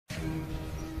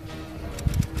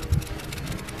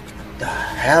The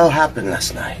hell happened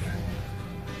last night?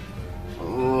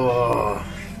 Oh.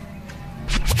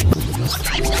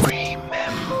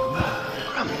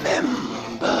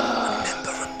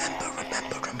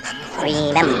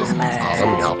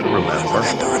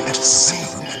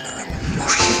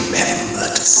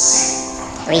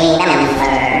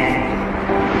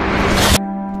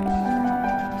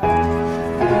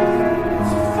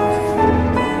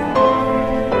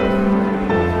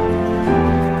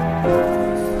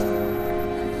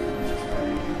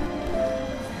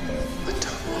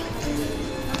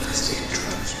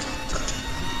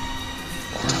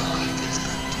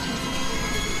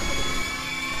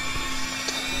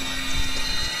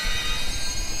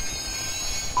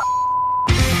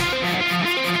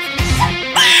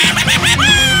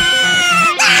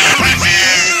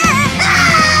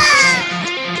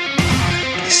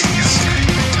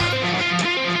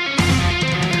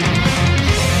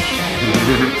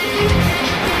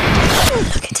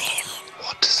 Look at him.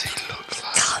 What does he look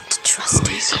like? Can't trust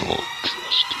him. Can't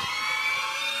trust him.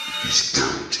 He's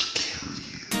going to kill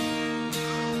you.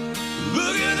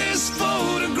 Look at this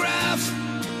photograph.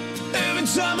 Every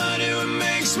time I do it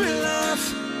makes me laugh.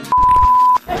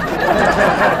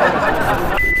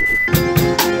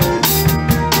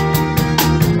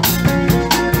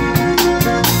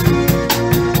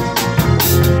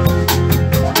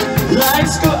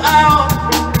 Lights go out,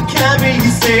 can't be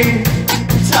seen.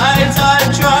 Tides I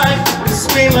try to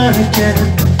swim again.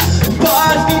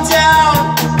 Put me down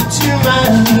to my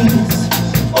knees.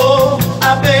 Oh, I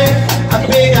beg,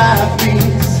 I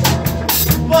please.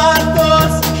 What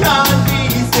thoughts can't be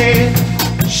said,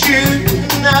 shooting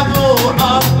an apple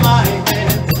off my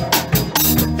head.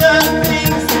 The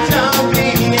things that can't be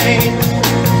named,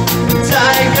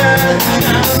 tigers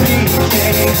can't be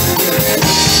chased.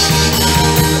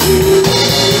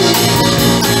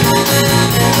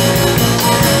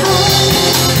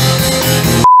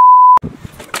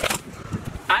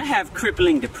 I have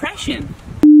crippling depression.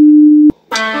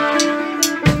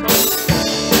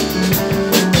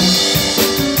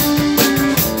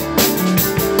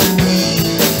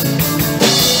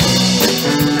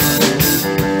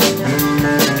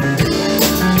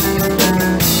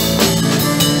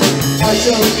 I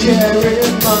don't care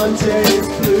if Monday's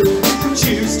blue,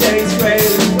 Tuesday's red,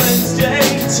 and Wednesday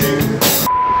too.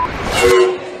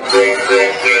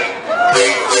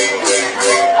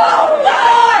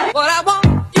 What I want,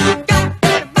 you got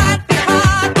it, might be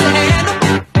hard to handle,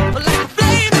 but like a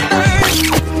flame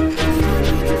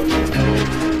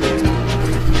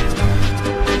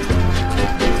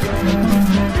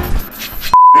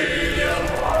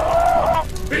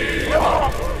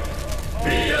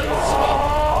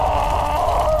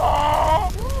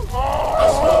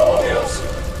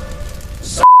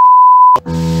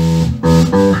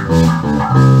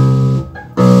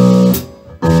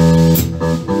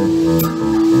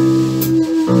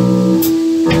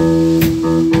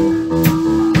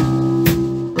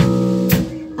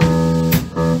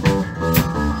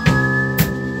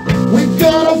We're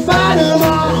gonna fight them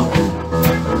all.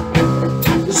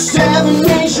 The Seven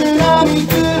Nation Army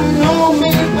couldn't hold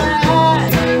me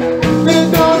back.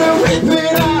 They're gonna rip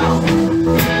it off,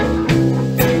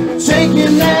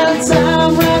 taking their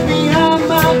time right behind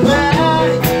my back.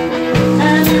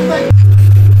 And if they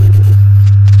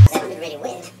sounded really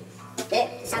weird.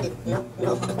 It sounded no.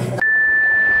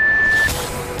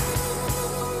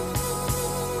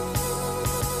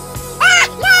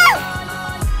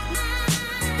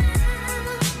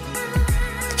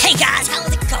 Hey guys,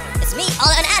 how's it going? It's me,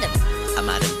 Oliver and Adam. I'm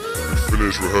Adam. We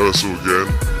finished rehearsal again.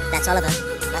 That's Oliver.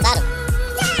 That's Adam.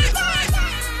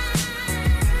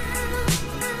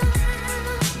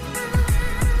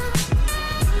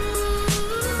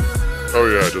 Oh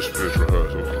yeah, I just finished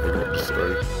rehearsal. I forgot to say.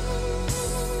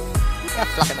 You're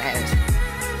flopping my hands.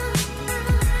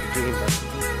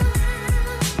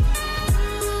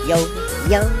 Yo,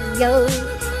 yo, yo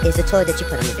is a toy that you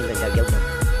put on your finger and go yo,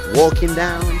 yo. Walking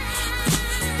down.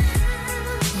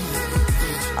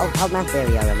 Hold my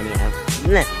theory over a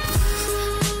minute.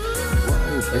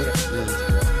 Whoa, beer.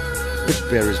 Which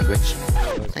beer is which?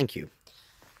 Thank you.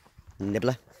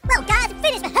 Nibbler. Well, guys,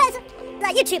 finished rehearsal.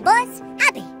 Like you two boys,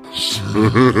 happy.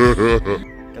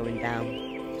 Going down.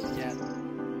 Yeah.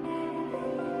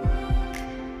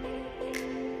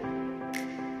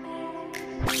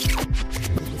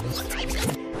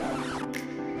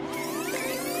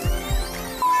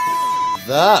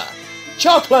 The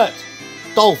chocolate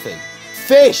dolphin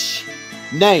fish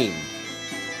named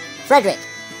Frederick.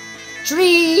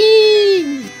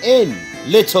 Dream in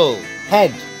little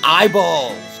head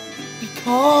eyeballs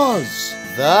because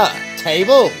the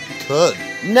Table? Could.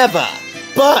 Never.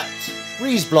 But.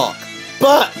 Breeze block.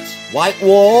 But. White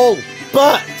wall.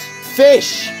 But.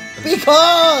 Fish.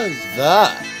 Because.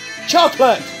 The.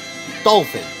 Chocolate.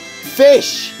 Dolphin.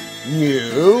 Fish.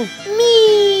 Knew.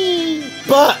 Me.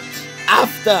 But.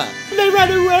 After. They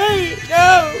ran away.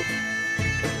 No.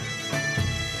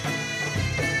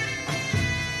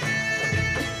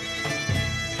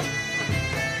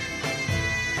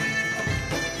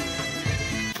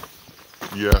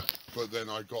 Yeah, but then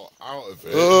I got out of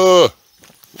it.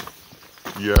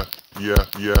 Yeah.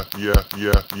 What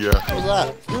was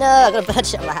that? No, I got a bird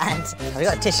shit on my hand. Have you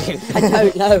got a tissue? I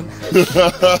don't know.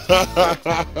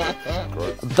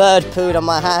 A bird pooed on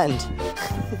my hand.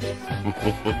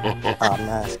 Oh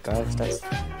no, it's gross.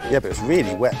 Yeah, but it was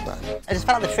really wet, man. I just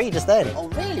fell on the tree just then. Oh,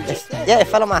 really? Just then? Yeah, it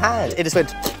fell on my hand. It just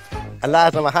went and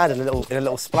landed on my hand in a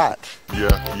little splat. Yeah.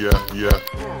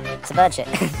 It's a bird shit.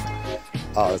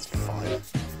 Oh, it's fine.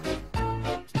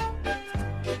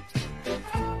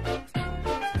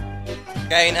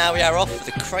 Okay, now we are off for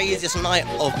the craziest night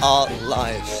of our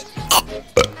lives.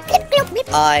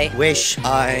 I wish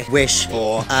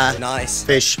for a nice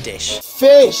fish dish.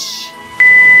 Fish!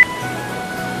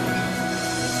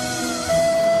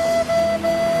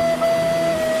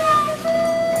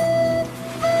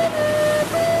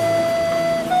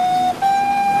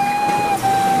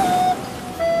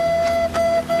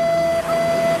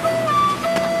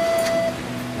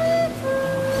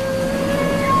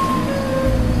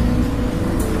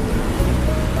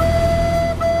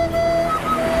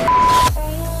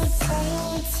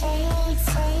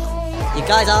 You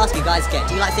guys ask, you guys get.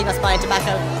 Do you like seeing us buying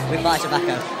tobacco? We buy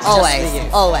tobacco. Always, Just for you.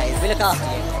 Always. We look after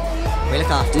you. We look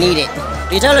after you. Need it.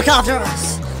 You don't look after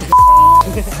us.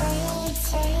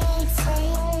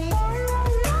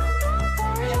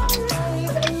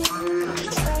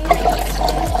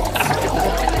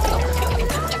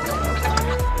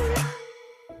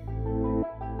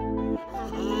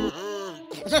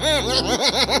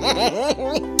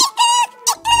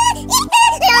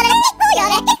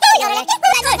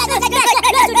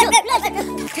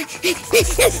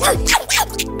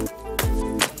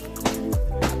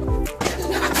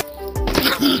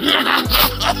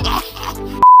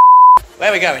 Where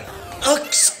are we going?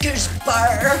 Excuse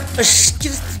bar.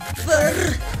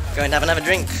 Going to have another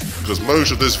drink. Because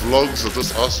most of these vlogs are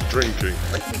just us drinking.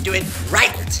 But we do it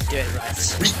right. Do it right.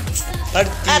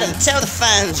 Adam, tell the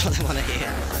fans what they want to hear.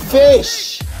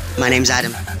 Fish. My name's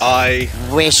Adam. I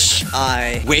wish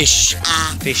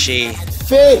fishy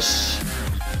fish.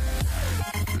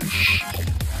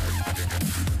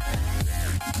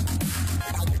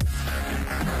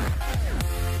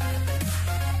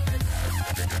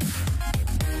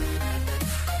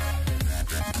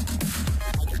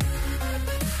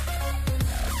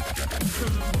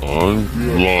 I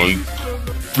like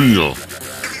beer.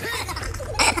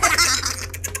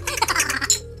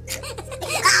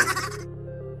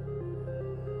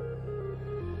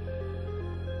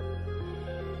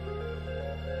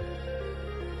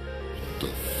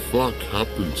 What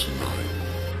happened tonight?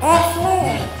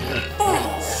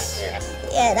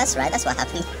 Yeah, that's right. That's what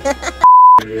happened.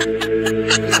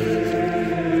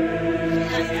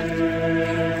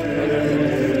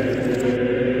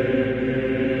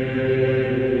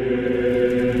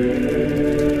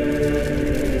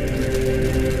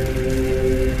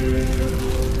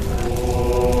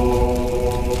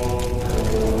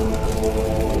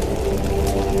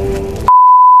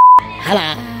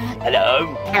 Hello.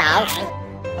 Hello. Hello.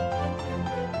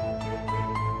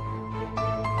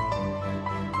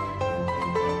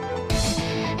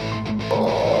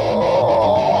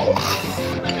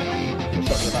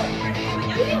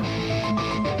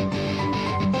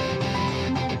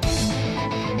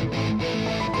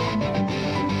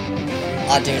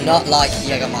 I do not like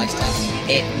Jägermeister.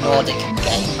 It's Nordic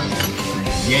game.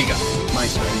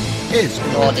 Jägermeister is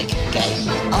Nordic game.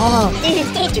 Oh,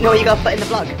 do you know what you got to put in the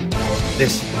vlog?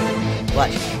 this.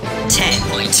 What?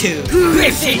 10.2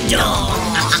 Gryffindor.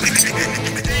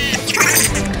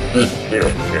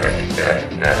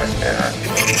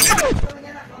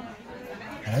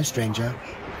 Hello, stranger.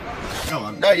 Go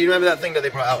on. No, you remember that thing that they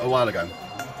brought out a while ago?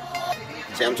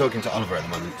 See, I'm talking to Oliver at the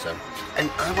moment, so. And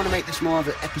I want to make this more of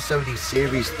an episode-y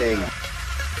series thing.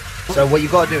 So what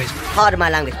you've got to do is... Pardon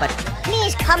my language, but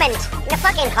Please comment in the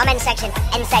fucking comment section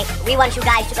and say, we want you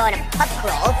guys to go on a pub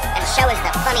crawl and show us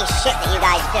the funny shit that you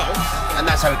guys do. And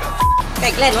that's how it goes.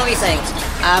 okay, Glenn, what were you saying?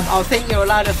 I think you're a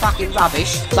load of fucking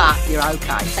rubbish, but you're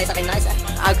okay. Say something nicer.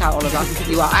 Okay, Oliver,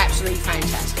 you are absolutely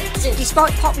fantastic. So,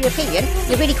 despite popular opinion,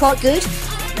 you're really quite good.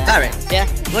 Barry, yeah?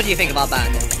 What do you think of our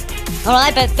band? All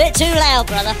right, but a bit too loud,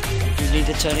 brother. You need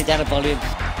to turn it down a volume.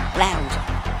 Loud.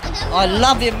 I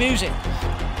love your music.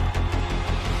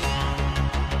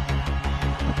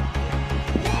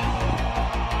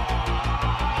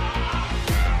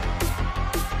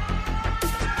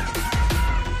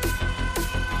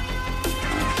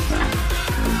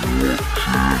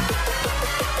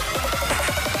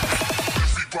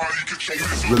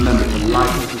 Remember to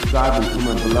like and subscribe and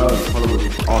comment below and follow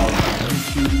us on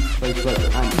YouTube, Facebook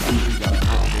and Instagram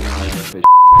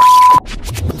at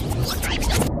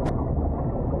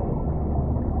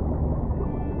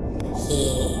He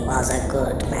was a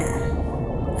good man,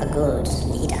 a good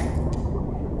leader,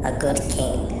 a good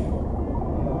king.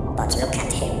 But look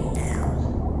at him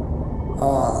now,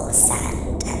 all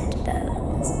sand and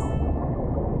bones.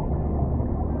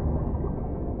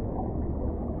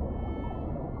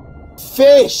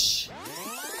 Fish!